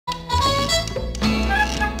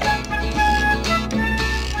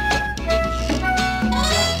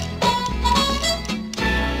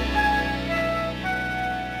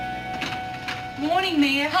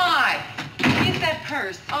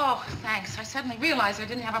Oh, thanks. I suddenly realized I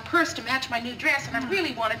didn't have a purse to match my new dress, and I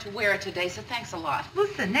really wanted to wear it today, so thanks a lot.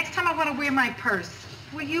 Listen, next time I want to wear my purse,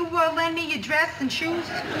 will you lend me your dress and shoes?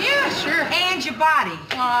 Yeah, sure. And your body.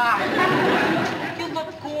 Ah. You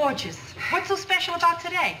look gorgeous. What's so special about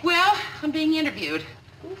today? Well, I'm being interviewed.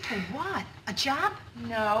 Ooh, for what? A job?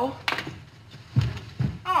 No.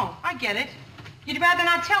 Oh, I get it. You'd rather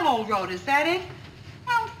not tell old Rhoda, is that it?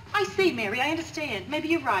 Well, I see, Mary. I understand. Maybe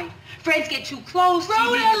you're right. Friends get too close.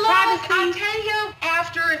 Rhoda, look, privacy. I'll tell you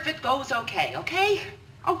after if it goes okay, okay?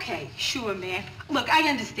 Okay, sure, man. Look, I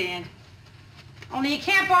understand. Only you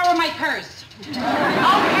can't borrow my purse.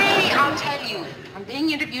 Okay, I'll tell you. I'm being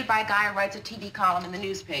interviewed by a guy who writes a TV column in the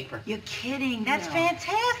newspaper. You're kidding. That's No.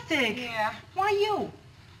 fantastic. Yeah. Why you?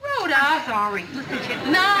 Rhoda. I'm sorry. Listen, kid.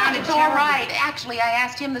 No, it's all right. Actually, I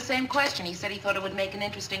asked him the same question. He said he thought it would make an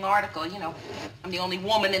interesting article. You know, I'm the only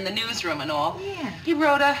woman in the newsroom and all. Yeah. Hey,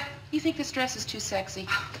 Rhoda, you think this dress is too sexy?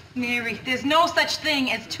 Mary, there's no such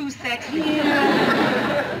thing as too sexy.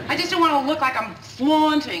 Yeah. I just don't want to look like I'm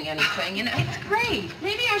flaunting anything, you know? It's great.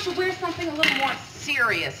 Maybe I should wear something a little more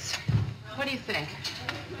serious. What do you think?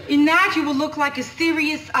 In that, you will look like a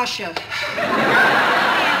serious usher.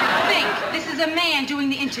 Think, this is a man doing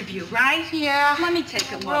the interview, right? Yeah. Let me take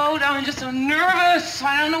a look. Rhoda, I'm just so nervous.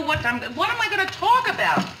 I don't know what am I going to talk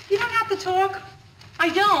about? You don't have to talk. I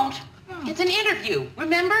don't. Oh. It's an interview,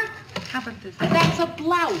 remember? How about this? That's a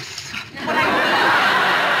blouse. What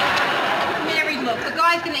Mary, look, the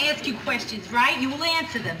guy's going to ask you questions, right? You will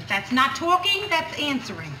answer them. That's not talking, that's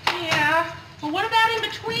answering. Yeah. Well, what about in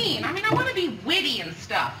between? I mean, I want to be witty and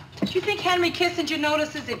stuff. Do you think Henry Kissinger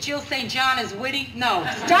notices that Jill St. John is witty? No.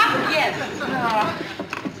 Stop? Yes.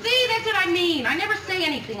 See, that's what I mean. I never say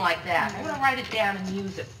anything like that. I want to write it down and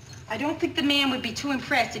use it. I don't think the man would be too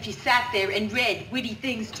impressed if you sat there and read witty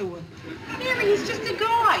things to him. Mary, he's just a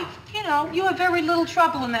guy. You know, you have very little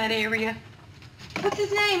trouble in that area. What's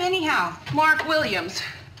his name, anyhow? Mark Williams.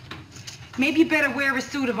 Maybe you better wear a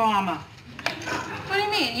suit of armor. What do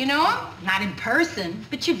you mean? You know him? Not in person,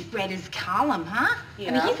 but you've read his column, huh? Yeah.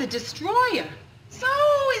 I mean, he's a destroyer. So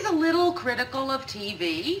he's a little critical of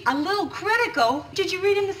TV. A little critical? Did you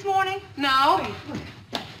read him this morning? No.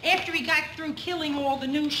 After he got through killing all the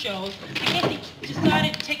news shows, I guess he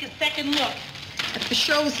decided to take a second look at the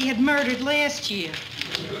shows he had murdered last year.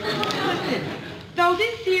 Listen, though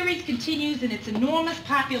this series continues in its enormous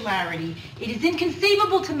popularity, it is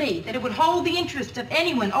inconceivable to me that it would hold the interest of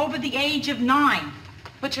anyone over the age of 9.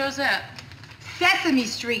 What show's that? Sesame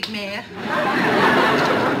Street, man.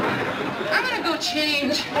 I'm gonna go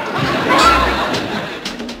change.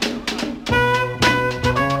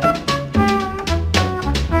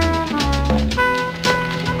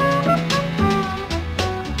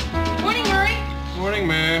 Morning, Murray. Morning,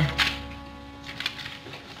 Mayor.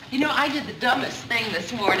 You know, I did the dumbest thing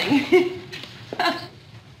this morning.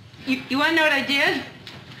 You want to know what I did?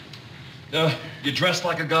 You dressed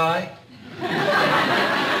like a guy?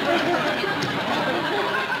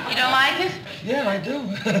 You don't like it? Yeah, I do.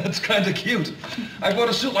 It's kind of cute. I bought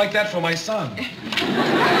a suit like that for my son.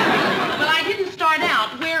 Well, I didn't start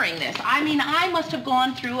out wearing this. I mean, I must have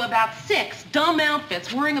gone through about 6 dumb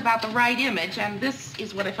outfits worrying about the right image, and this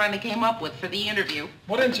is what I finally came up with for the interview.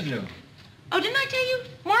 What interview? Oh, didn't I tell you?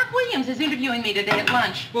 Mark Williams is interviewing me today at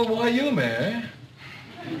lunch. Well, why you, Mayor?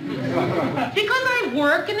 Because I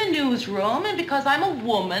work in the newsroom and because I'm a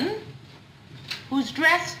woman who's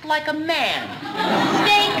dressed like a man.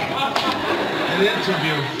 Snake. An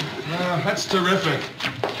interview. That's terrific.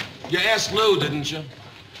 You asked Lou, didn't you?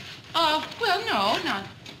 Well, no,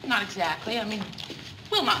 not exactly. I mean,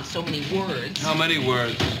 well, not in so many words. How many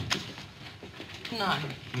words? None.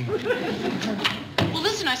 Well,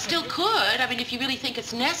 listen, I still could. I mean, if you really think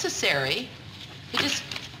it's necessary. It just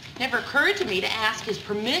never occurred to me to ask his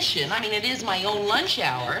permission. I mean, it is my own lunch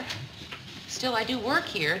hour. Still, I do work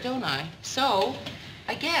here, don't I? So,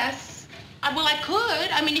 I guess, well, I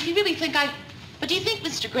could. I mean, if you really think but do you think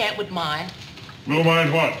Mr. Grant would mind? Will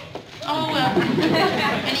mind what? Oh,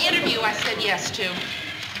 an interview I said yes to.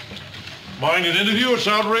 Mind an interview? It's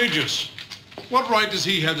outrageous. What right does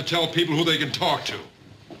he have to tell people who they can talk to?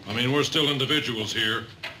 I mean, we're still individuals here.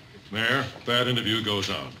 Mayor, that interview goes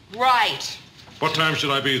on. Right. What time should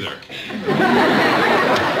I be there?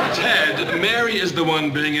 Ted, Mary is the one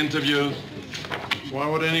being interviewed. Why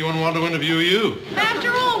would anyone want to interview you?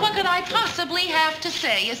 After all, what could I possibly have to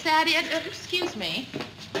say? Is that it? Excuse me.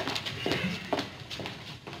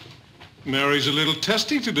 Mary's a little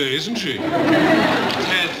testy today, isn't she?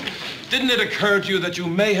 Ted, didn't it occur to you that you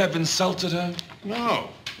may have insulted her? No.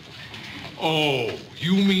 Oh,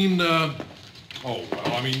 you mean, oh, well,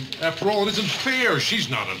 I mean, after all, it isn't fair. She's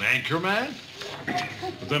not an anchor man.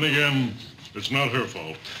 But then again, it's not her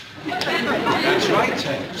fault. That's right,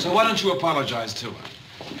 Ted. So why don't you apologize to her?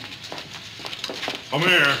 Oh,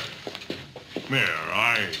 Mayor. Mayor,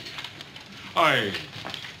 I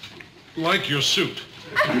like your suit.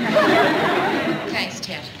 Thanks,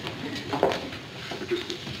 Ted.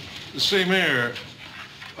 Say, Mayor,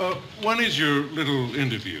 when is your little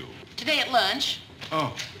interview? Today at lunch.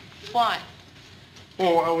 Oh. Why?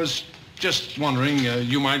 Oh, I was just wondering,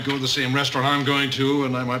 you might go to the same restaurant I'm going to,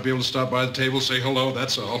 and I might be able to stop by the table, say hello,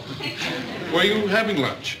 that's all. Where are you having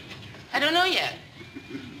lunch? I don't know yet.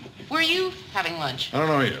 Where are you having lunch? I don't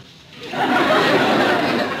know yet.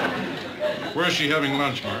 Where's she having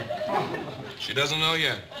lunch, Mark? She doesn't know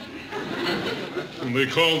yet. And they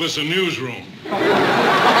call this a newsroom.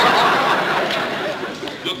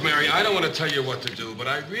 Look, Mary, I don't want to tell you what to do, but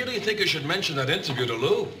I really think you should mention that interview to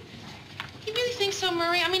Lou. You really think so,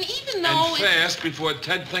 Murray? I mean, even though... And fast before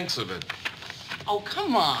Ted thinks of it. Oh,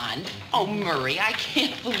 come on. Oh, Murray, I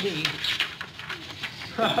can't believe...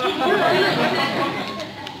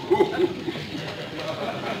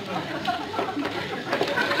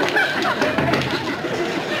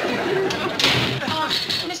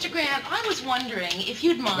 Mr. Grant, I was wondering if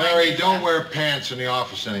you'd mind... Mary, don't wear pants in the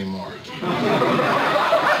office anymore.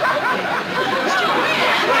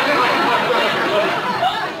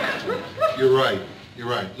 You're right. You're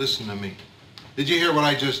right. Listen to me. Did you hear what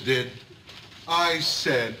I just did? I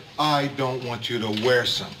said I don't want you to wear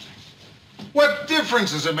something. What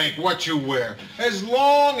difference does it make what you wear, as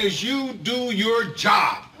long as you do your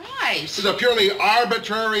job? Right. This is a purely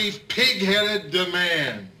arbitrary, pig-headed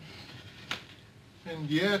demand. And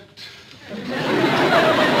yet... I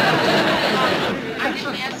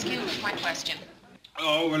didn't ask you my question.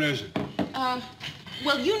 Oh, what is it?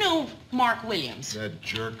 Well, you know Mark Williams. That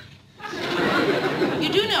jerk. You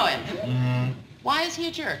do know him. Mm-hmm. Why is he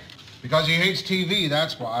a jerk? Because he hates TV,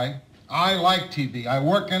 that's why. I like TV. I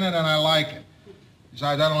work in it and I like it.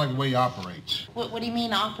 Besides, I don't like the way he operates. What do you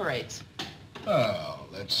mean operates? Well,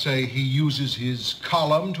 let's say he uses his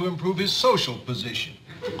column to improve his social position.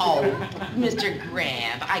 Oh, Mr.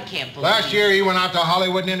 Grant, I can't believe... Last year, he went out to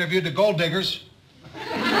Hollywood and interviewed the gold diggers.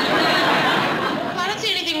 I don't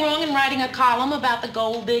see anything wrong in writing a column about the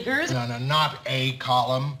gold diggers. No, not a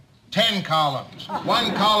column. 10 columns.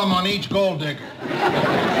 1 column on each gold digger.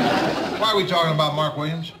 Why are we talking about Mark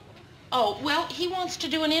Williams? Oh, well, he wants to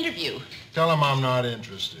do an interview. Tell him I'm not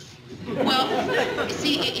interested. Well,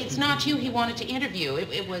 see, it's not you he wanted to interview.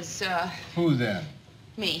 It was, Who then?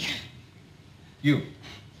 me. You.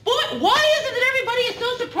 Boy, why is it that everybody is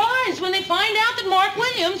so surprised when they find out that Mark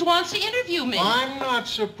Williams wants to interview me? I'm not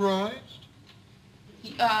surprised.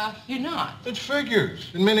 You're not. It figures.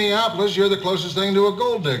 In Minneapolis, you're the closest thing to a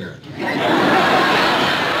gold digger.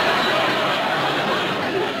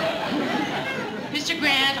 Mr.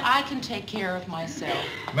 Grant, I can take care of myself.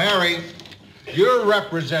 Mary, you're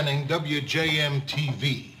representing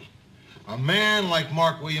WJM-TV. A man like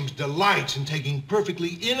Mark Williams delights in taking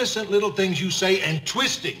perfectly innocent little things you say and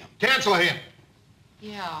twisting them. Cancel him.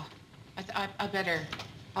 Yeah, I better.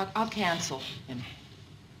 I'll cancel him.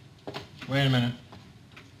 Wait a minute.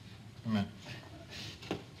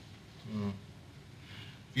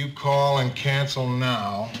 If you call and cancel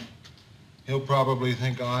now, he'll probably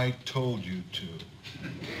think I told you to.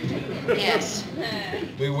 Yes.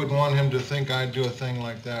 We wouldn't want him to think I'd do a thing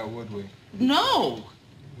like that, would we? No.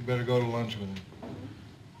 We better go to lunch with him.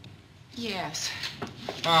 Yes.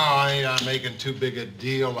 Oh, you're not making too big a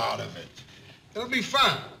deal out of it. It'll be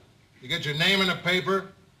fun. You get your name in the paper,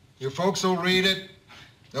 your folks will read it,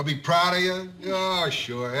 they'll be proud of you. Oh,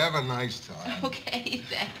 sure, have a nice time. Okay,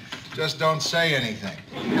 thanks. Just don't say anything.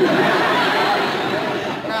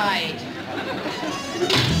 Right.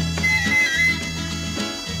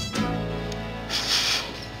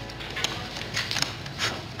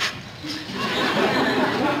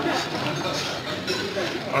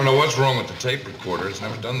 I don't know what's wrong with the tape recorder. It's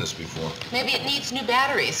never done this before. Maybe it needs new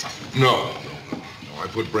batteries. No. I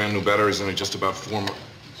put brand new batteries in it just about 4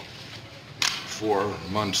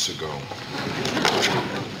 months ago.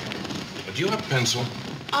 Do you have a pencil?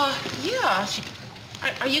 Yeah.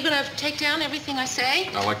 Are you going to take down everything I say?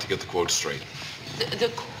 I like to get the quotes straight. The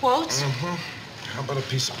quotes? Mm-hmm. How about a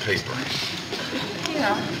piece of paper?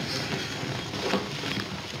 Yeah.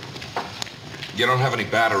 You don't have any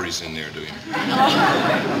batteries in there, do you?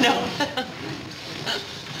 Oh, no.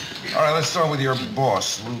 All right, let's start with your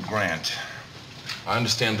boss, Lou Grant. I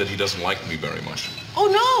understand that he doesn't like me very much. Oh,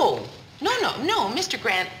 no. No. Mr.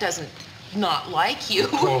 Grant doesn't not like you. You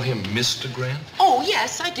call him Mr. Grant? Oh,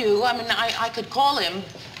 yes, I do. I mean, I could call him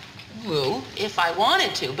Lou, if I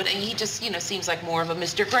wanted to, but he just, seems like more of a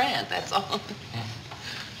Mr. Grant, that's all.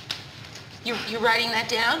 You're writing that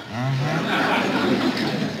down? Mm-hmm.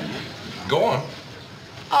 Go on.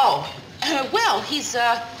 Oh, well, he's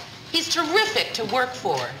terrific to work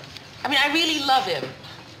for. I mean, I really love him.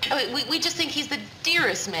 I mean, we just think he's the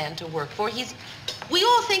dearest man to work for. We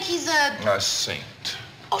all think he's A saint.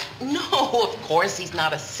 Oh, no, of course he's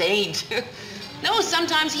not a saint. No,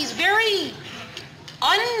 sometimes he's very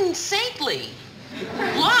unsaintly.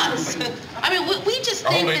 Lots. I mean, we just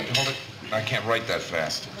think Hold it. I can't write that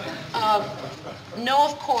fast. No,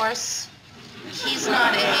 of course. He's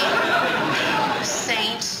not a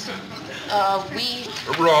saint.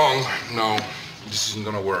 Wrong. No, this isn't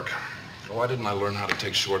gonna work. Why didn't I learn how to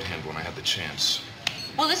take shorthand when I had the chance?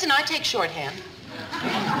 Well, listen, I take shorthand.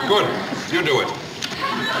 Good. You do it.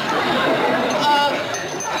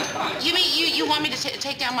 You mean you want me to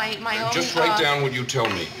take down my own... Just write down what you tell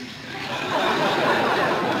me.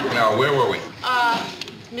 Now, where were we?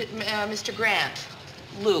 Mr. Grant.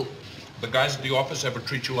 Lou. The guys at the office ever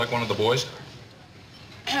treat you like one of the boys?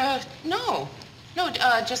 No. No,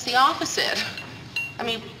 just the opposite. I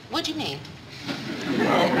mean, what do you mean?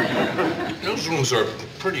 Well, those rooms are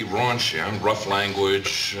pretty raunchy, and rough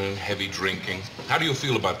language, and heavy drinking. How do you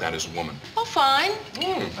feel about that as a woman? Oh, fine.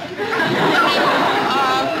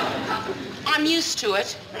 I'm used to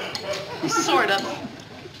it. Sort of.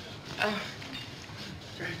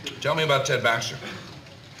 Tell me about Ted Baxter.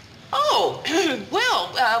 Oh,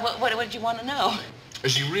 well, what did you want to know?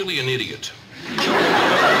 Is he really an idiot?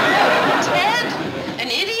 Ted? An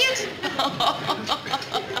idiot?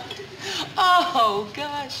 Oh,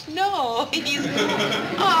 gosh, no.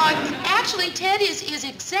 Actually, Ted is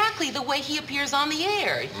exactly the way he appears on the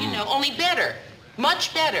air. Only better.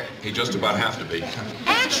 Much better. He just about have to be.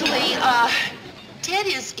 Actually, Ted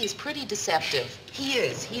is pretty deceptive. He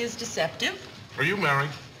is. He is deceptive. Are you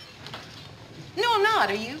married? No, I'm not.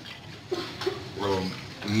 Are you?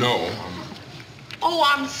 No. Oh,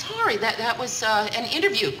 I'm sorry. That was an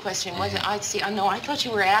interview question, wasn't it? I see. No, I thought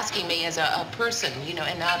you were asking me as a person,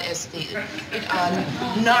 and not as the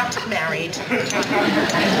not married.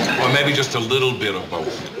 Well, maybe just a little bit of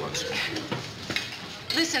both it was.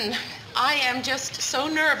 Listen, I am just so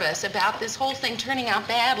nervous about this whole thing turning out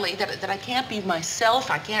badly that I can't be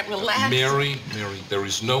myself. I can't relax. Mary, there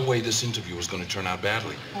is no way this interview is going to turn out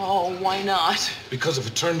badly. Oh, why not? Because if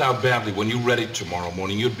it turned out badly, when you read it tomorrow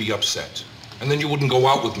morning, you'd be upset. And then you wouldn't go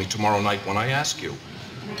out with me tomorrow night when I ask you,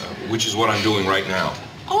 which is what I'm doing right now.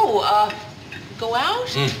 Oh, go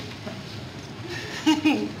out?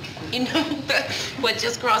 What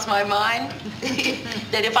just crossed my mind?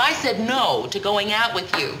 That if I said no to going out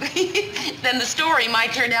with you, then the story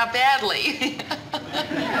might turn out badly.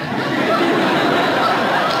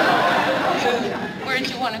 Where'd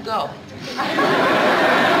you want to go?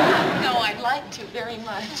 No, I'd like to very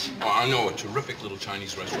much. Oh, I know a terrific little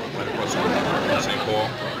Chinese restaurant right across the street in St. Paul.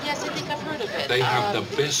 Yes, I think I've heard of it. They have the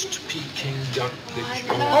best Peking duck dish.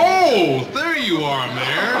 Oh, there you are,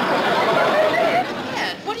 Mayor.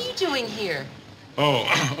 Ted, what are you doing here? Oh,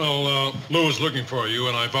 well, Lou was looking for you,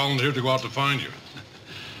 and I volunteered to go out to find you.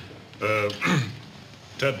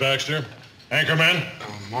 Ted Baxter, anchorman.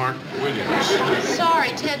 Mark Williams. Sorry,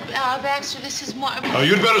 Ted Baxter, this is Mark.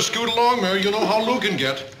 You'd better scoot along, Mary. You know how Lou can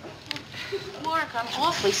get. Mark, I'm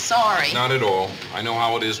awfully sorry. Not at all. I know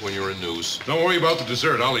how it is when you're in news. Don't worry about the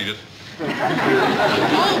dessert. I'll eat it.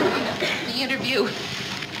 Oh, the interview.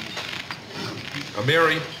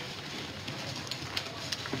 Mary,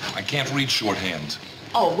 I can't read shorthand.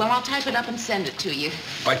 Oh, well, I'll type it up and send it to you.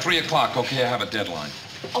 By 3 o'clock, okay? I have a deadline.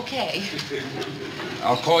 Okay.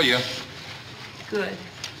 I'll call you. Good.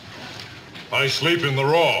 I sleep in the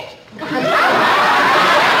raw.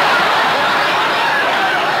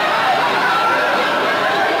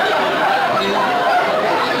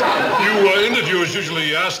 Interviewers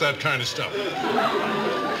usually ask that kind of stuff.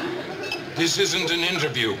 This isn't an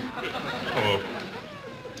interview. Oh,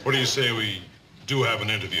 what do you say we do have an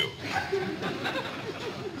interview?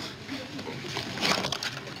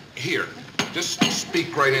 Here, just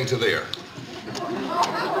speak right into there.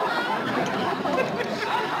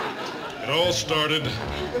 It all started in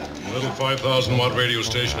a little 5,000-watt radio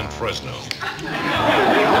station in Fresno.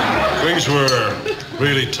 Things were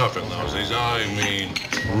really tough in those days. I mean,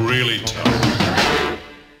 really tough.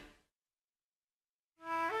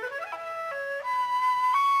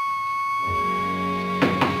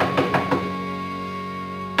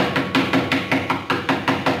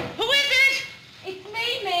 Who is it? It's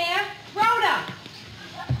me, Mayor. Rhoda.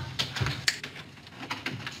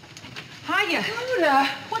 Hiya. Rhoda,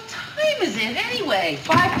 what time time is it, anyway?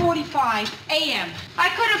 5:45 a.m. I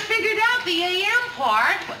could have figured out the a.m.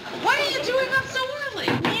 part. What are you doing up so early?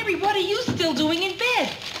 Mary, what are you still doing in bed?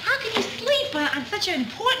 How can you sleep on such an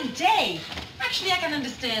important day? Actually, I can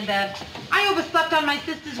understand that. I overslept on my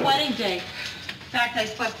sister's wedding day. In fact, I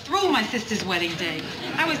slept through my sister's wedding day.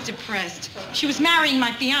 I was depressed. She was marrying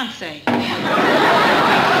my fiancé.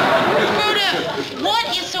 Rhoda,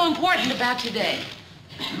 what is so important about today?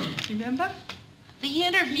 Remember? The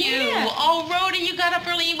interview. Yeah. Oh, Rhoda, you got up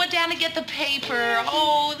early. You went down to get the paper.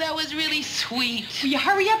 Oh, that was really sweet. Will you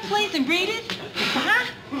hurry up, please, and read it? Huh?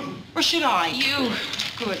 Or should I? You.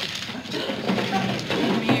 Good.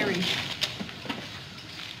 Mary.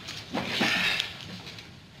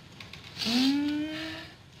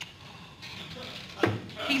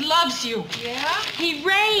 He loves you. Yeah? He Let me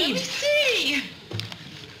raves. see.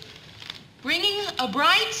 Bringing a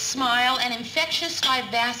bright smile and infectious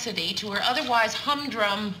vivacity to her otherwise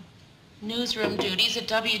humdrum newsroom duties at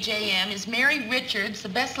WJM is Mary Richards, the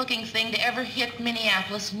best-looking thing to ever hit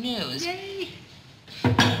Minneapolis news. Yay.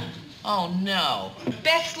 Oh, no.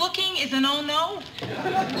 Best looking is a no-no?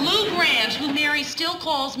 Lou Grant, who Mary still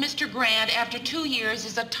calls Mr. Grant after 2 years,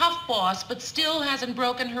 is a tough boss, but still hasn't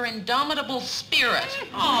broken her indomitable spirit.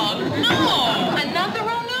 Oh, no. Another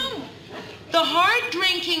oh, no. The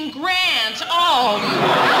hard-drinking Grant. Oh.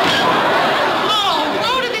 Oh,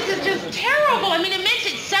 Rhoda, this is just terrible. I mean, it makes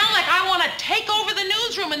it sound like I want to take over the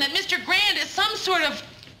newsroom and that Mr. Grant is some sort of...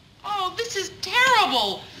 Oh, this is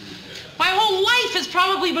terrible. My whole life has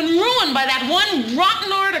probably been ruined by that one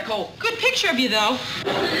rotten article. Good picture of you, though.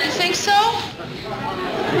 You think so?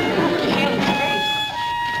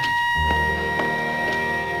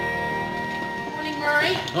 Morning,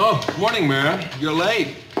 Murray. Oh, morning, Mare. You're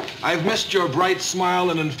late. I've missed your bright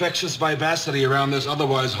smile and infectious vivacity around this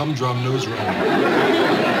otherwise humdrum newsroom.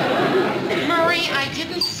 Murray, I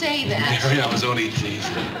didn't say that. Mary, I was only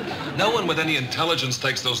teasing. No one with any intelligence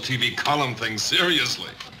takes those TV column things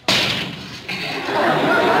seriously.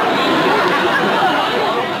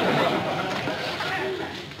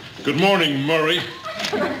 Good morning, Murray.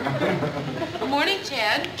 Good morning,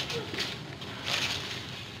 Ted.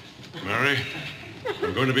 Mary,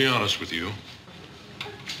 I'm going to be honest with you.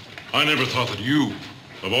 I never thought that you,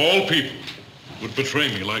 of all people, would betray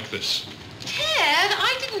me like this. Ted,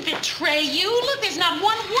 I didn't betray you. Look, there's not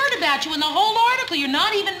one word about you in the whole article. You're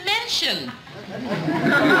not even mentioned.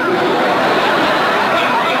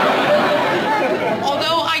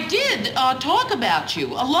 Although I did talk about you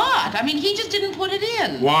a lot. I mean, he just didn't put it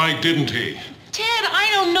in. Why didn't he? Ted, I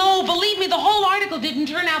don't know. Believe me, the whole article didn't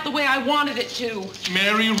turn out the way I wanted it to.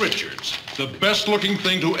 Mary Richards, the best-looking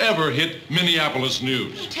thing to ever hit Minneapolis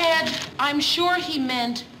news. Ted, I'm sure he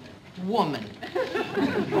meant woman.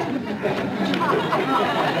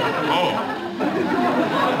 Oh.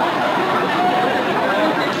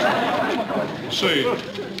 Say,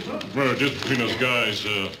 Mary, just between us guys,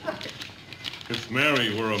 if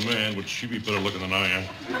Mary were a man, would she be better looking than I am?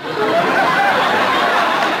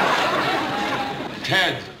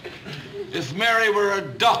 Ted, if Mary were a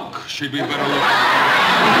duck, she'd be better looking.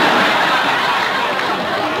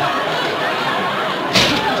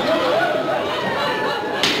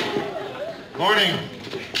 Morning.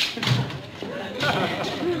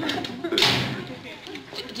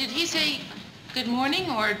 Did he say good morning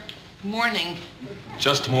or morning?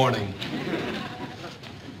 Just morning.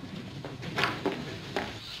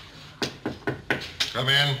 Come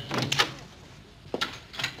in.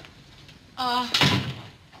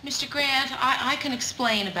 Mr. Grant, I can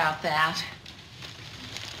explain about that.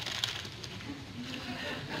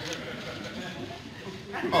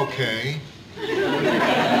 Okay.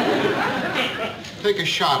 Take a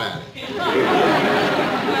shot at it.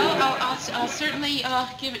 Well, I'll certainly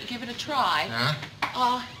give it a try.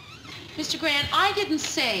 Huh? Mr. Grant, I didn't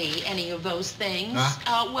say any of those things.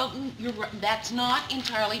 Huh? Well, you're right. That's not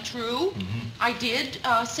entirely true. Mm-hmm. I did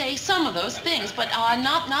say some of those things, but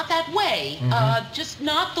not that way. Mm-hmm. Just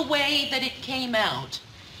not the way that it came out.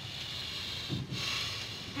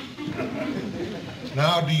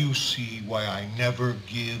 Now do you see why I never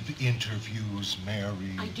give interviews,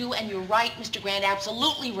 Mary? I do, and you're right, Mr. Grant,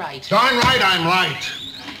 absolutely right. Darn right I'm right.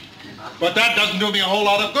 But that doesn't do me a whole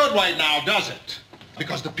lot of good right now, does it?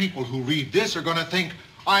 Because the people who read this are going to think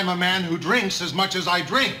I'm a man who drinks as much as I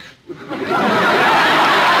drink.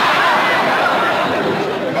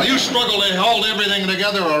 Well, you struggle to hold everything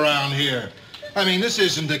together around here. I mean, this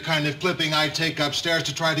isn't the kind of clipping I take upstairs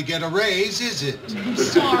to try to get a raise, is it? I'm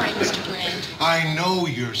sorry, Mr. Grant. I know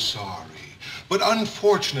you're sorry. But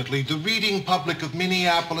unfortunately, the reading public of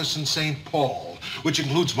Minneapolis and St. Paul, which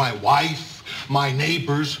includes my wife, my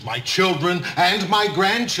neighbors, my children, and my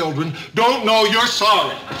grandchildren don't know you're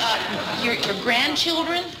sorry. Your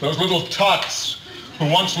grandchildren? Those little tots who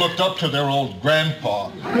once looked up to their old grandpa.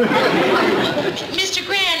 Mr.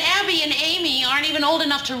 Grant, Abby and Amy aren't even old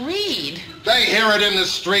enough to read. They hear it in the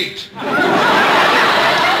street.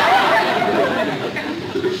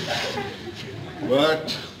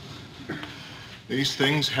 But these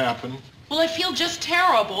things happen. Well, I feel just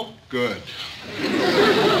terrible. Good.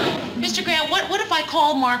 Mr. Grant, what if I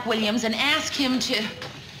call Mark Williams and ask him to...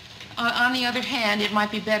 on the other hand, it might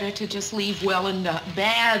be better to just leave well and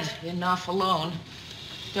bad enough alone.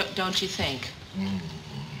 Don't you think? Mm.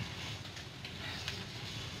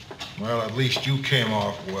 Well, at least you came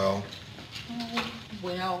off well. Oh,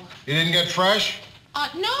 well... You didn't get fresh?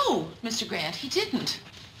 No, Mr. Grant, he didn't.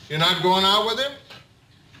 You're not going out with him?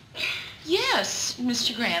 Yes,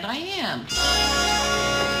 Mr. Grant, I am.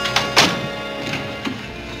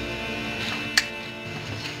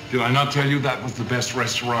 Did I not tell you that was the best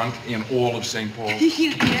restaurant in all of St. Paul?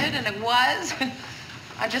 You did, and it was.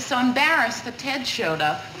 I'm just so embarrassed that Ted showed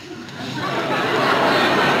up.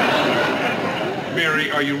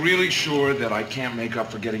 Mary, are you really sure that I can't make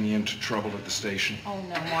up for getting you into trouble at the station? Oh,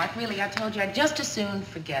 no, Mark, really, I told you I'd just as soon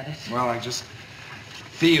forget it. Well, I just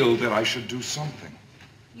feel that I should do something.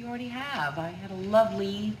 You already have. I had a lovely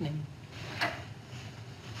evening.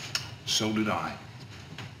 So did I.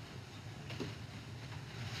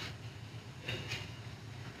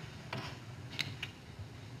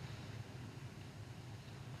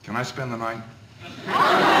 Can I spend the night?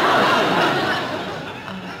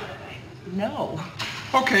 No.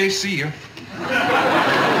 Okay, see you.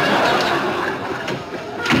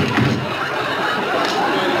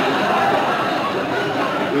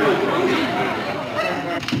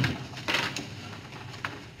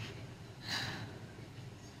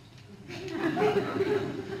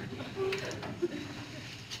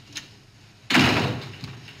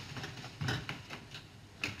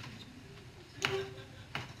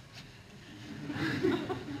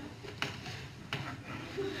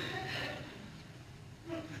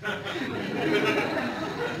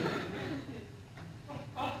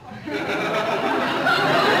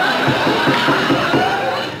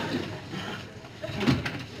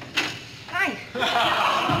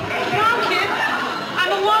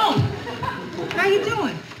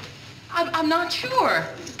 I'm not sure.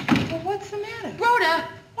 Well, what's the matter? Rhoda,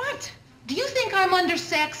 what? Do you think I'm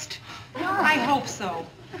undersexed? I hope so.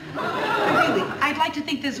 Really, I'd like to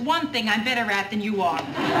think there's one thing I'm better at than you are.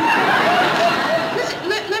 Listen,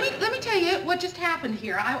 let me tell you what just happened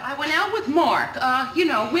here. I went out with Mark, you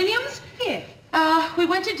know, Williams. Yeah. We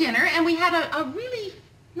went to dinner, and we had a really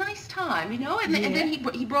nice time, you know, and then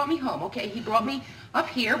he brought me home, okay? He brought me up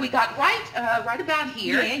here. We got right about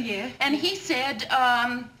here. Yeah, yeah. And he said,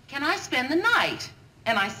 can I spend the night?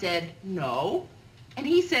 And I said, no. And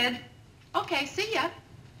he said, okay, see ya.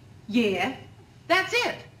 Yeah. That's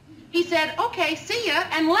it. He said, okay, see ya,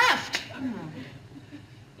 and left.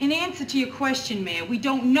 In answer to your question, Mayor, we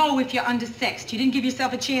don't know if you're undersexed. You didn't give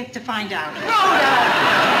yourself a chance to find out. Rhoda!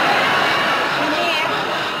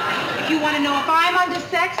 Mayor, if you want to know if I'm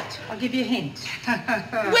undersexed, I'll give you a hint.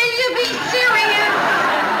 Will you be serious?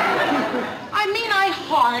 I mean, I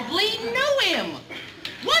hardly know him.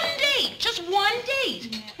 One date, just one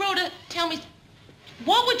date. Yeah. Rhoda, tell me,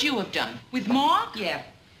 what would you have done? With Mark? Yeah.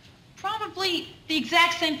 Probably the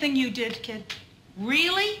exact same thing you did, kid.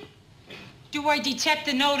 Really? Do I detect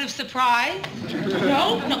a note of surprise?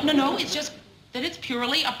 No. It's just that it's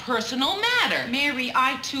purely a personal matter. Mary,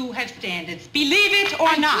 I too have standards. Believe it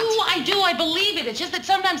or not. I do. I believe it. It's just that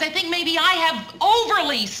sometimes I think maybe I have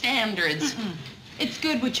overly standards. It's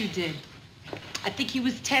good what you did. I think he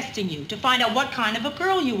was testing you to find out what kind of a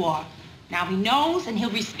girl you are. Now he knows, and he'll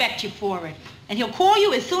respect you for it. And he'll call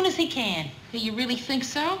you as soon as he can. Do you really think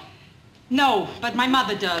so? No, but my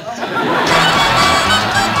mother does.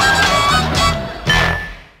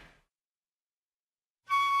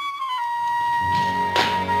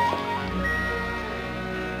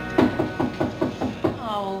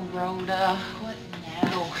 Oh, Rhoda, what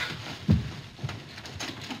now?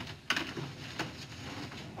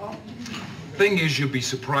 Thing is, you'd be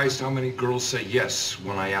surprised how many girls say yes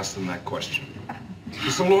when I ask them that question.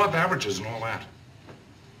 It's the law of averages and all that.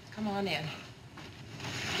 Come on in.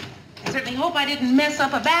 I certainly hope I didn't mess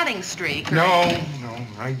up a batting streak. No,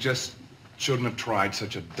 I just shouldn't have tried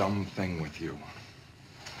such a dumb thing with you.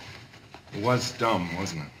 It was dumb,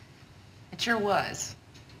 wasn't it? It sure was.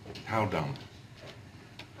 How dumb?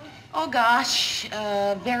 Oh, gosh,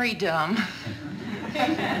 very dumb.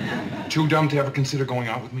 Too dumb to ever consider going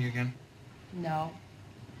out with me again? No.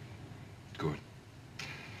 Good.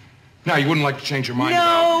 Now, you wouldn't like to change your mind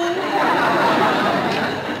No.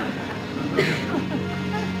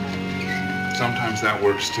 Sometimes that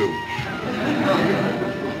works, too.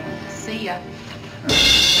 See ya.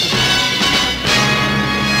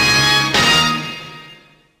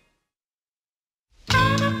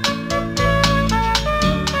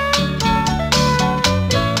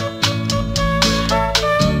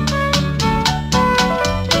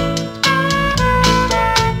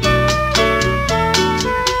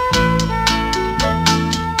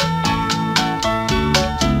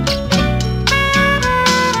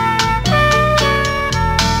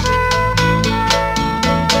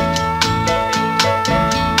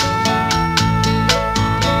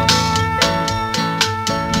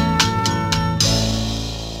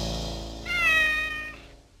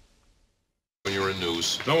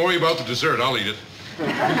 Don't worry about the dessert. I'll eat it.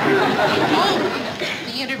 Oh,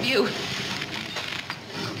 the interview.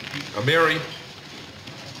 Mary,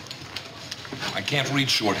 I can't read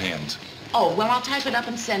shorthand. Oh, well, I'll type it up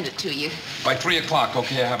and send it to you. By 3 o'clock,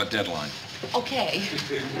 okay? I have a deadline. Okay.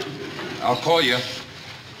 I'll call you.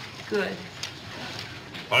 Good.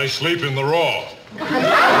 I sleep in the raw.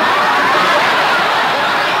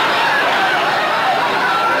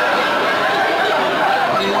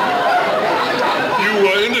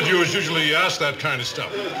 Interviewers usually ask that kind of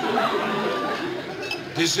stuff.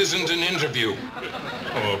 This isn't an interview.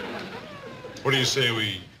 Oh, what do you say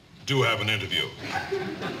we do have an interview?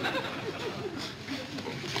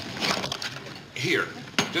 Here,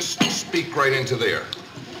 just speak right into there.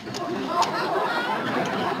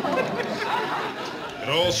 It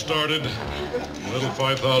all started in a little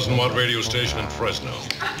 5,000-watt radio station in Fresno.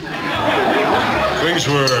 Things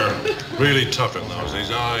were really tough in those days.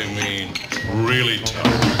 I mean, really tough.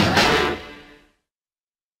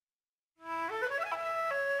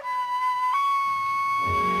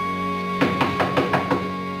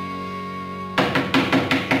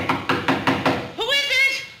 Who is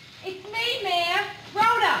it? It's me, Mayor.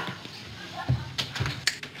 Rhoda.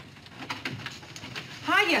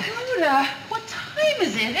 Hiya. Rhoda, what time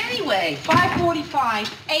is it anyway?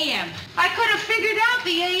 5:45 a.m. I could have figured out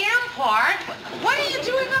the AM part. What are you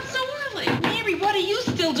doing up so early? Mary, what are you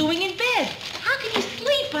still doing in bed? How can you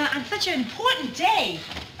sleep on such an important day?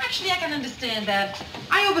 Actually, I can understand that.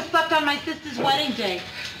 I overslept on my sister's wedding day.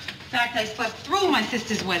 In fact, I slept through my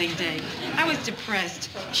sister's wedding day. I was depressed.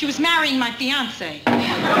 She was marrying my fiancé.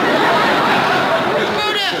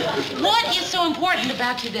 Rhoda, what is so important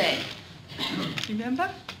about today? Remember?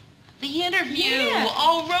 The interview. Yeah.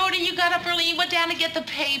 Oh, Rhoda, you got up early. You went down to get the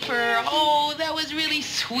paper. Oh, that was really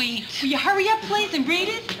sweet. Will you hurry up, please, and read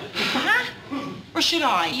it? Huh? Or should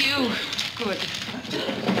I? You. Good.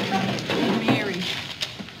 Mary.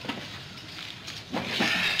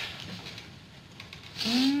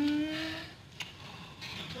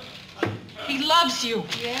 He loves you.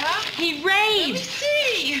 Yeah? He Let me raves.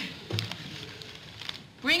 see.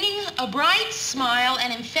 Bringing a bright smile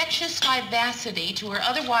and infectious vivacity to her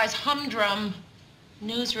otherwise humdrum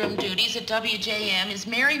newsroom duties at WJM is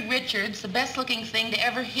Mary Richards, the best-looking thing to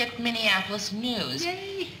ever hit Minneapolis news.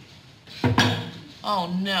 Yay.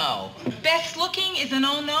 Oh, no. Best looking is a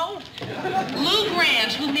no-no. Lou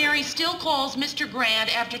Grant, who Mary still calls Mr.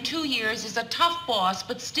 Grant after 2 years, is a tough boss,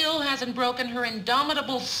 but still hasn't broken her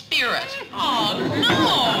indomitable spirit. Oh,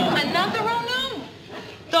 no. Another oh, no.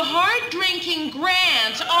 The hard-drinking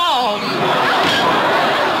Grant. Oh.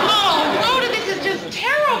 Oh, Rhoda, this is just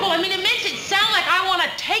terrible. I mean, it makes it sound like I want to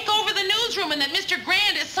take over the newsroom and that Mr.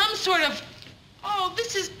 Grant is some sort of... Oh,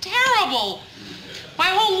 this is terrible. My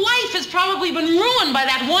whole life has probably been ruined by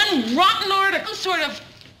that one rotten article. Sort of...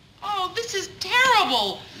 Oh, this is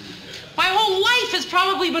terrible. My whole life has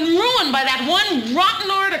probably been ruined by that one rotten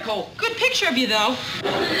article. Good picture of you, though.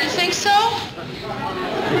 You think so?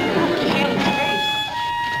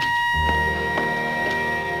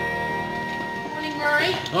 Morning,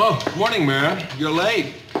 Murray. Oh, morning, Mayor. You're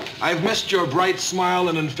late. I've missed your bright smile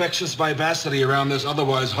and infectious vivacity around this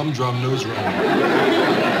otherwise humdrum newsroom.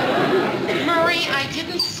 Murray, I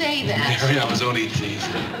didn't say that. Mary, I was only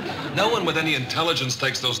teasing. No one with any intelligence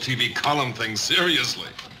takes those TV column things seriously.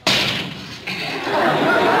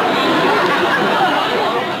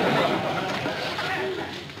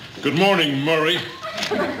 Good morning, Murray.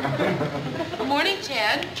 Good morning,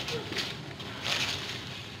 Ted.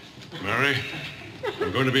 Mary,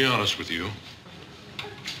 I'm going to be honest with you.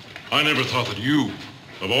 I never thought that you,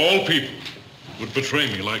 of all people, would betray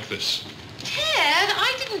me like this. Ted,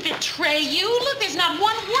 I didn't betray you. Look, there's not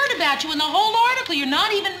one word about you in the whole article. You're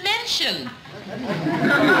not even mentioned.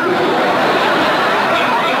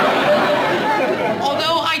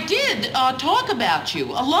 Although I did talk about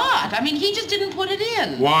you. A lot. I mean, he just didn't put it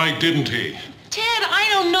in. Why didn't he? Ted, I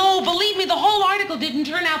don't know. Believe me, the whole article didn't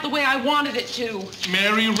turn out the way I wanted it to.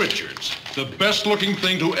 Mary Richards, the best-looking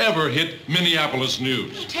thing to ever hit Minneapolis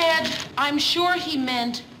news. Ted, I'm sure he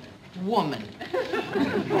meant woman.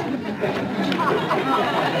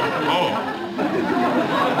 Oh.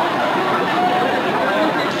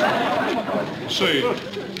 Say,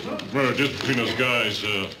 just between us guys,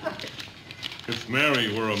 if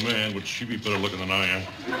Mary were a man, would she be better looking than I am?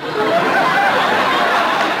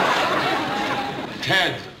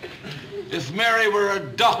 Ted, if Mary were a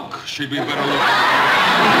duck, she'd be better looking.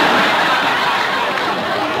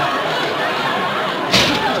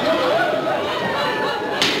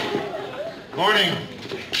 Morning.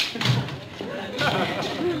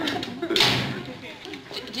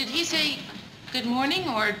 Did he say good morning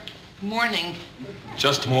or morning?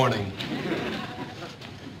 Just morning.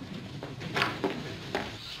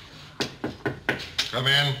 Come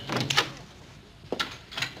in.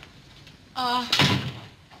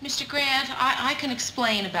 Mr. Grant, I can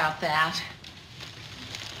explain about that.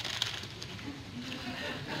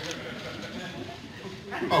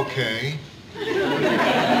 Okay.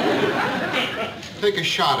 Take a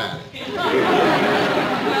shot at it.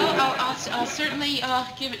 Well, I'll certainly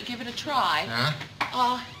give it a try.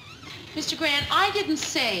 Huh? Mr. Grant, I didn't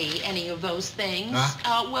say any of those things.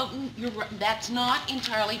 Huh? Well, you're right. That's not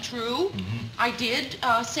entirely true. Mm-hmm. I did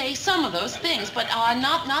say some of those things, but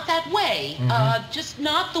not that way. Mm-hmm. Just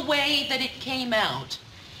not the way that it came out.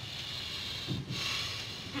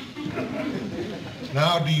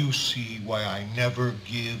 Now do you see why I never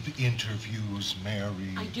give interviews,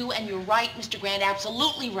 Mary? I do, and you're right, Mr. Grant,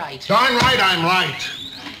 absolutely right. Darn right I'm right.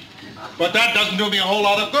 But that doesn't do me a whole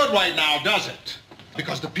lot of good right now, does it?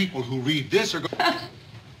 Because the people who read this are going...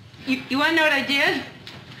 You want to know what I did?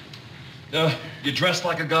 You dressed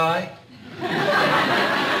like a guy?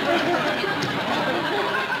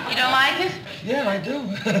 You don't like it? Yeah, I do.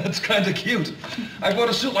 It's kind of cute. I bought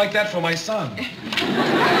a suit like that for my son.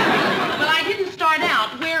 Well, I didn't start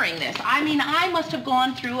out wearing this. I mean, I must have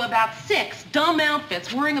gone through about 6 dumb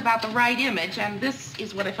outfits worrying about the right image, and this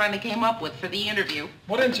is what I finally came up with for the interview.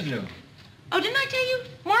 What interview? Oh, didn't I tell you?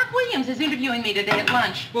 Mark Williams is interviewing me today at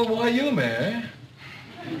lunch. Well, why you, Mary?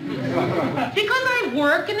 Because I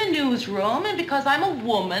work in a newsroom and because I'm a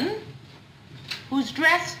woman who's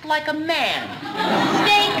dressed like a man.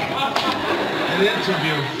 Snake! An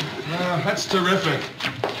interview. That's terrific.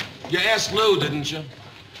 You asked Lou, didn't you?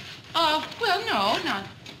 Well, no,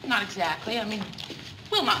 not exactly. I mean,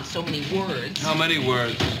 well, not in so many words. How many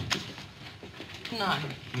words? None.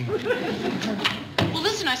 Well,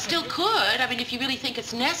 listen, I still could. I mean, if you really think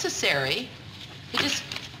it's necessary. It just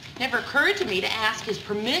never occurred to me to ask his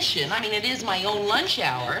permission. I mean, it is my own lunch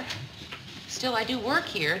hour. Still, I do work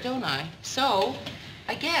here, don't I? So,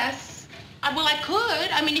 I guess, well, I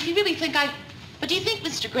could. I mean, if you really think but do you think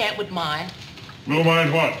Mr. Grant would mind? No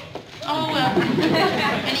mind what? Oh,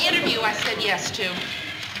 an interview I said yes to.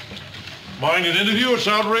 Mind an interview? It's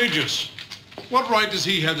outrageous. What right does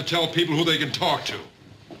he have to tell people who they can talk to?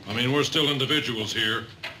 I mean, we're still individuals here.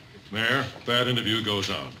 There, that interview goes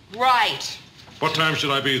on. Right. What time should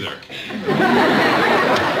I be there?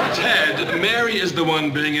 Ted, Mary is the one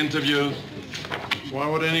being interviewed. Why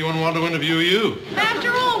would anyone want to interview you?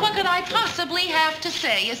 After all, what could I possibly have to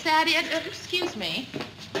say? Is that it? Excuse me.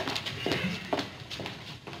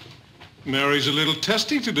 Mary's a little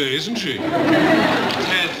testy today, isn't she?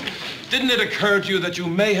 Ted, didn't it occur to you that you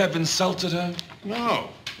may have insulted her? No.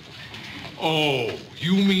 Oh,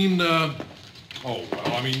 you mean, oh, well,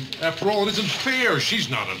 I mean, after all, it isn't fair. She's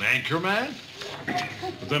not an anchor man.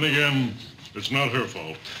 But then again, it's not her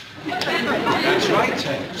fault. That's right,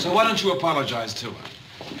 Ted. So why don't you apologize to her?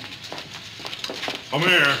 Oh,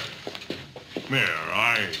 Mayor,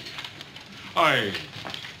 I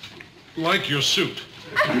like your suit.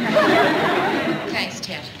 Thanks,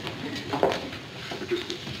 Ted.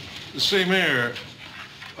 Say, Mayor,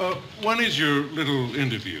 when is your little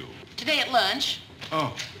interview? Today at lunch.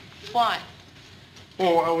 Oh. Why?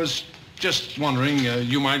 Oh, I was just wondering,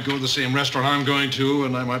 you might go to the same restaurant I'm going to,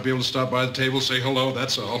 and I might be able to stop by the table, say hello,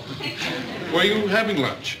 that's all. Where are you having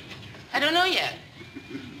lunch? I don't know yet.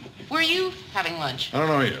 Where are you having lunch? I don't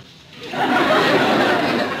know yet.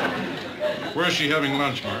 Where's she having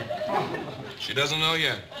lunch, Mark? She doesn't know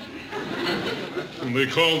yet. And they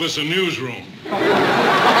call this a newsroom.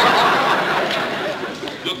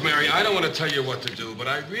 Look, Mary, I don't want to tell you what to do, but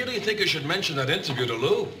I really think you should mention that interview to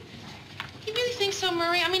Lou. You really think so,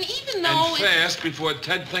 Murray? I mean, even though And fast before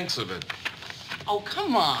Ted thinks of it. Oh,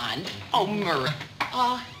 come on. Oh, Murray.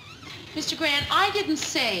 Mr. Grant, I didn't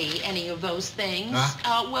say any of those things.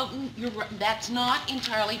 Huh? Well, that's not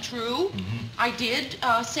entirely true. I did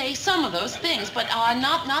say some of those things, but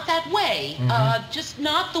not that way. Just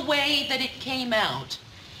not the way that it came out.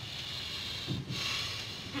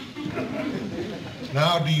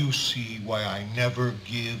 Now do you see why I never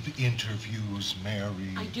give interviews,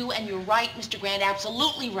 Mary? I do, and you're right, Mr. Grant,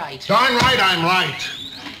 absolutely right. Darn right I'm right.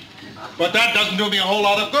 But that doesn't do me a whole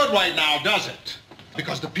lot of good right now, does it?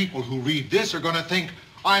 Because the people who read this are going to think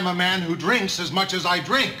I'm a man who drinks as much as I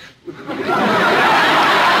drink.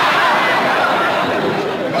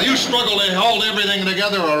 Well, you struggle to hold everything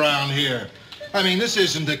together around here. I mean, this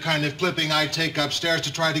isn't the kind of clipping I take upstairs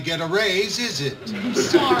to try to get a raise, is it? I'm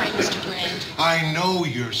sorry, Mr. Grant. I know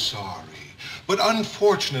you're sorry. But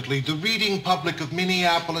unfortunately, the reading public of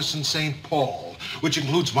Minneapolis and St. Paul, which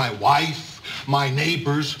includes my wife, my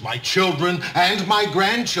neighbors, my children, and my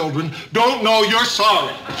grandchildren, don't know you're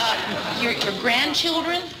sorry. Your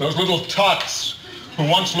grandchildren? Those little tots who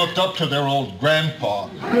once looked up to their old grandpa.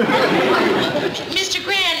 Mr.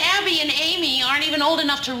 Grant, Abby and Amy aren't even old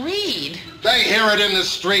enough to read. They hear it in the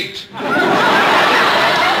street.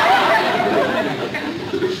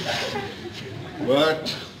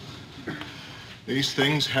 But these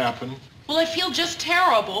things happen. Well, I feel just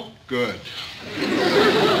terrible. Good.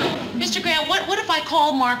 Mr. Grant, what if I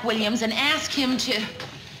call Mark Williams and ask him to...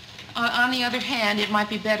 on the other hand, it might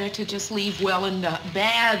be better to just leave well and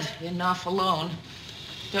bad enough alone.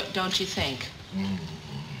 Don't you think?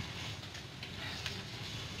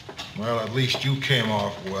 Well, at least you came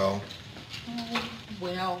off well. Oh,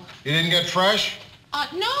 well... You didn't get fresh?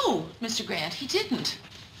 No, Mr. Grant, he didn't.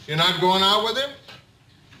 You're not going out with him?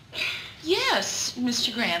 Yes,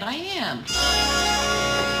 Mr. Grant, I am.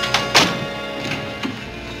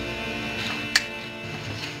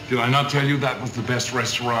 Did I not tell you that was the best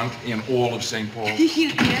restaurant in all of St. Paul?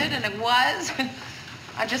 You did, and it was.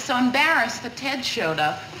 I'm just so embarrassed that Ted showed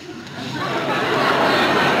up.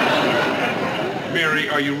 Mary,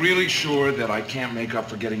 are you really sure that I can't make up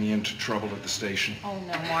for getting you into trouble at the station? Oh,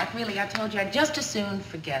 no, Mark, really, I told you I'd just as soon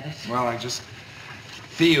forget it. Well, I just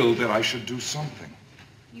feel that I should do something.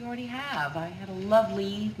 You already have. I had a lovely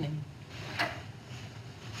evening.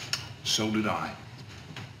 So did I.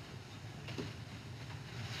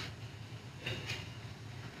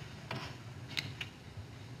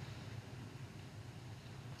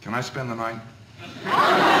 Can I spend the night?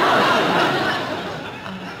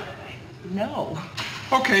 No.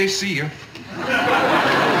 Okay, see you.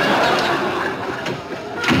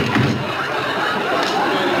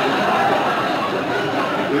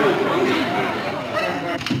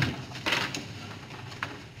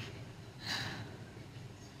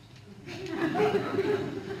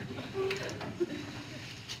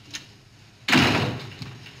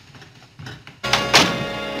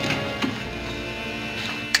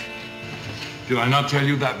 Did I not tell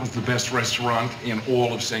you that was the best restaurant in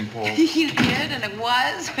all of St. Paul? You did, and it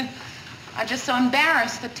was. I'm just so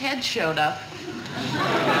embarrassed that Ted showed up.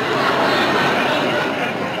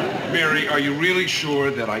 Mary, are you really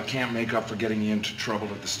sure that I can't make up for getting you into trouble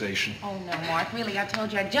at the station? Oh, no, Mark, really, I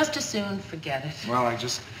told you I'd just as soon forget it. Well, I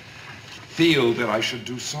just feel that I should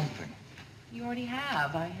do something. You already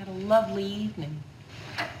have. I had a lovely evening.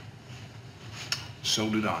 So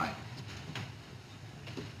did I.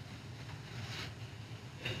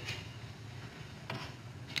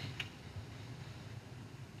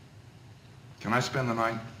 Can I spend the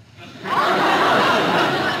night?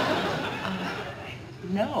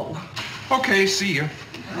 No. Okay, see you.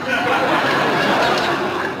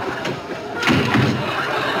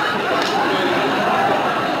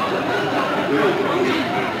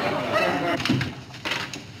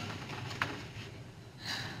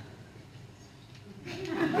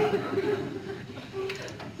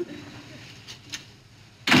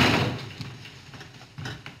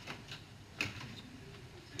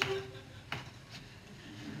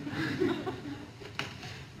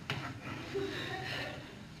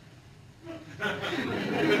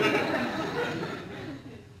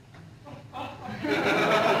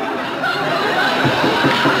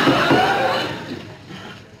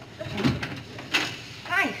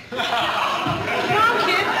 Hi. Come on,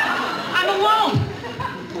 kid. I'm alone.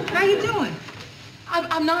 How you doing?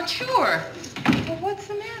 I'm not sure. Well, what's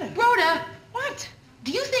the matter? Rhoda, What?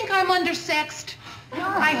 do you think I'm undersexed?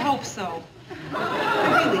 I hope so.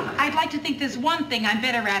 Really, I'd like to think there's one thing I'm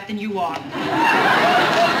better at than you are.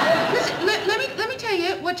 Listen, let me tell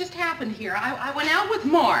you what just happened here. I went out with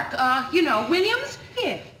Mark, you know, Williams.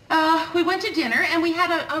 Here. We went to dinner, and we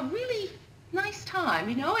had a really nice time,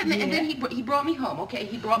 you know, and then he brought me home, okay?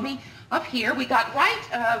 He brought me up here. We got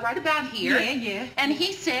right about here. Yeah. And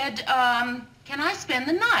he said, can I spend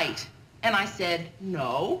the night? And I said,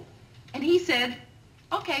 no. And he said,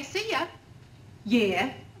 okay, see ya.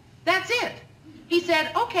 Yeah. That's it. He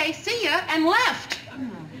said, okay, see ya, and left.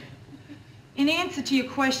 In answer to your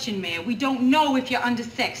question, Mayor, we don't know if you're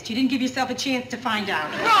undersexed. You didn't give yourself a chance to find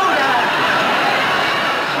out. Rhoda!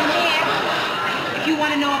 Mayor, if you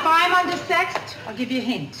want to know if I'm undersexed, I'll give you a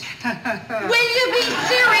hint. Will you be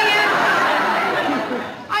serious?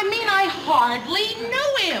 I mean, I hardly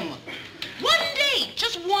know him. One date,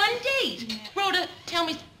 just one date. Rhoda, tell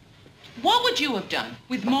me, what would you have done?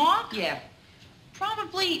 With Mark? Yeah.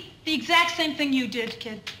 Probably the exact same thing you did,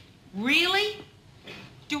 kid. Really?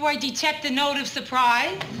 Do I detect a note of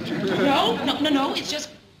surprise? No. It's just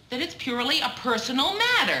that it's purely a personal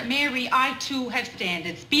matter. Mary, I too have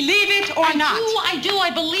standards. Believe it or not. I do.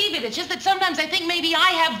 I believe it. It's just that sometimes I think maybe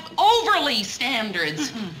I have overly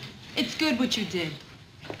standards. It's good what you did.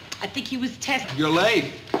 I think he was tested. You're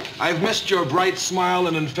late. I've missed your bright smile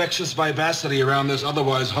and infectious vivacity around this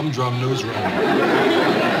otherwise humdrum newsroom.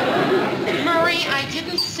 Murray, I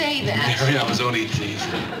didn't say that. Mary, I was only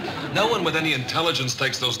teasing. No one with any intelligence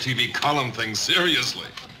takes those TV column things seriously.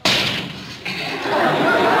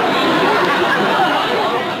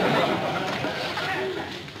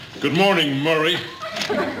 Good morning, Murray.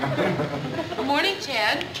 Good morning,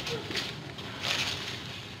 Ted.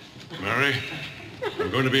 Mary, I'm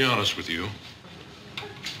going to be honest with you.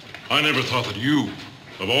 I never thought that you,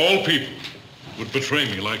 of all people, would betray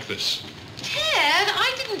me like this. Ted,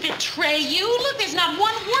 I didn't betray you. Look, there's not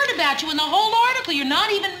one word about you in the whole article. You're not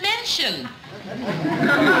even mentioned.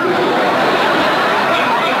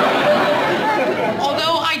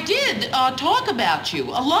 Although I did talk about you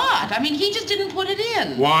a lot. I mean, he just didn't put it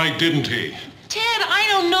in. Why didn't he? Ted, I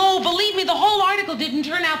don't know. Believe me, the whole article didn't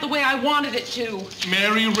turn out the way I wanted it to.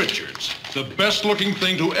 Mary Richards, the best-looking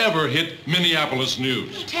thing to ever hit Minneapolis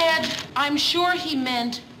news. Ted, I'm sure he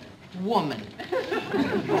meant woman.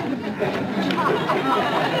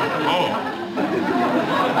 Oh.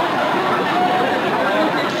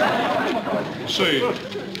 Say,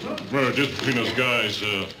 Mary, just between us guys,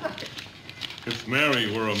 if Mary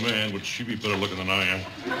were a man, would she be better looking than I am?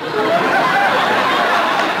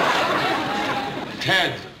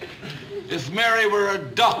 Ted, if Mary were a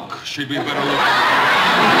duck, she'd be better looking.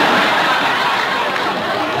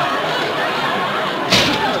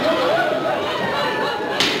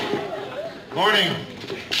 Morning.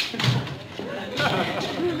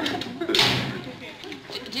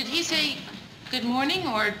 Did he say good morning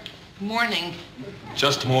or morning?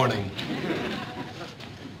 Just morning.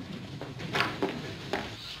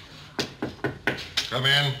 Come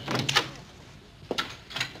in.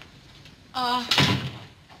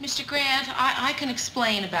 Mr. Grant, I can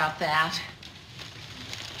explain about that.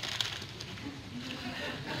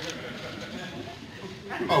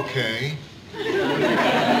 Okay.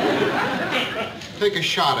 Take a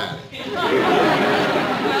shot at it.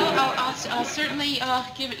 Well, I'll certainly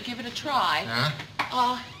give it a try.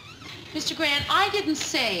 Huh? Mr. Grant, I didn't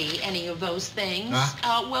say any of those things.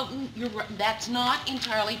 Huh? Well, you're right. That's not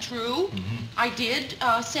entirely true. I did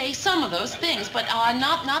say some of those things, but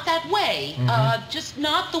not that way. Just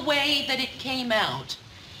not the way that it came out.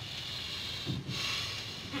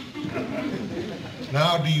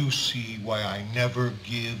 Now do you see why I never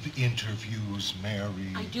give interviews,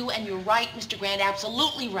 Mary? I do, and you're right, Mr. Grant,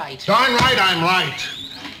 absolutely right. Darn right I'm right.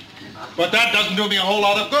 But that doesn't do me a whole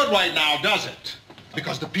lot of good right now, does it?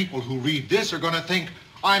 Because the people who read this are going to think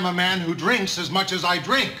I'm a man who drinks as much as I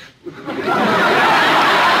drink.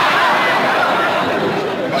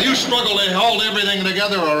 Well, you struggle to hold everything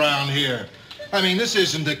together around here. I mean, this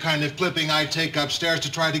isn't the kind of clipping I take upstairs to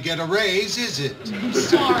try to get a raise, is it? I'm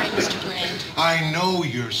sorry, Mr. Grant. I know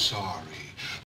you're sorry.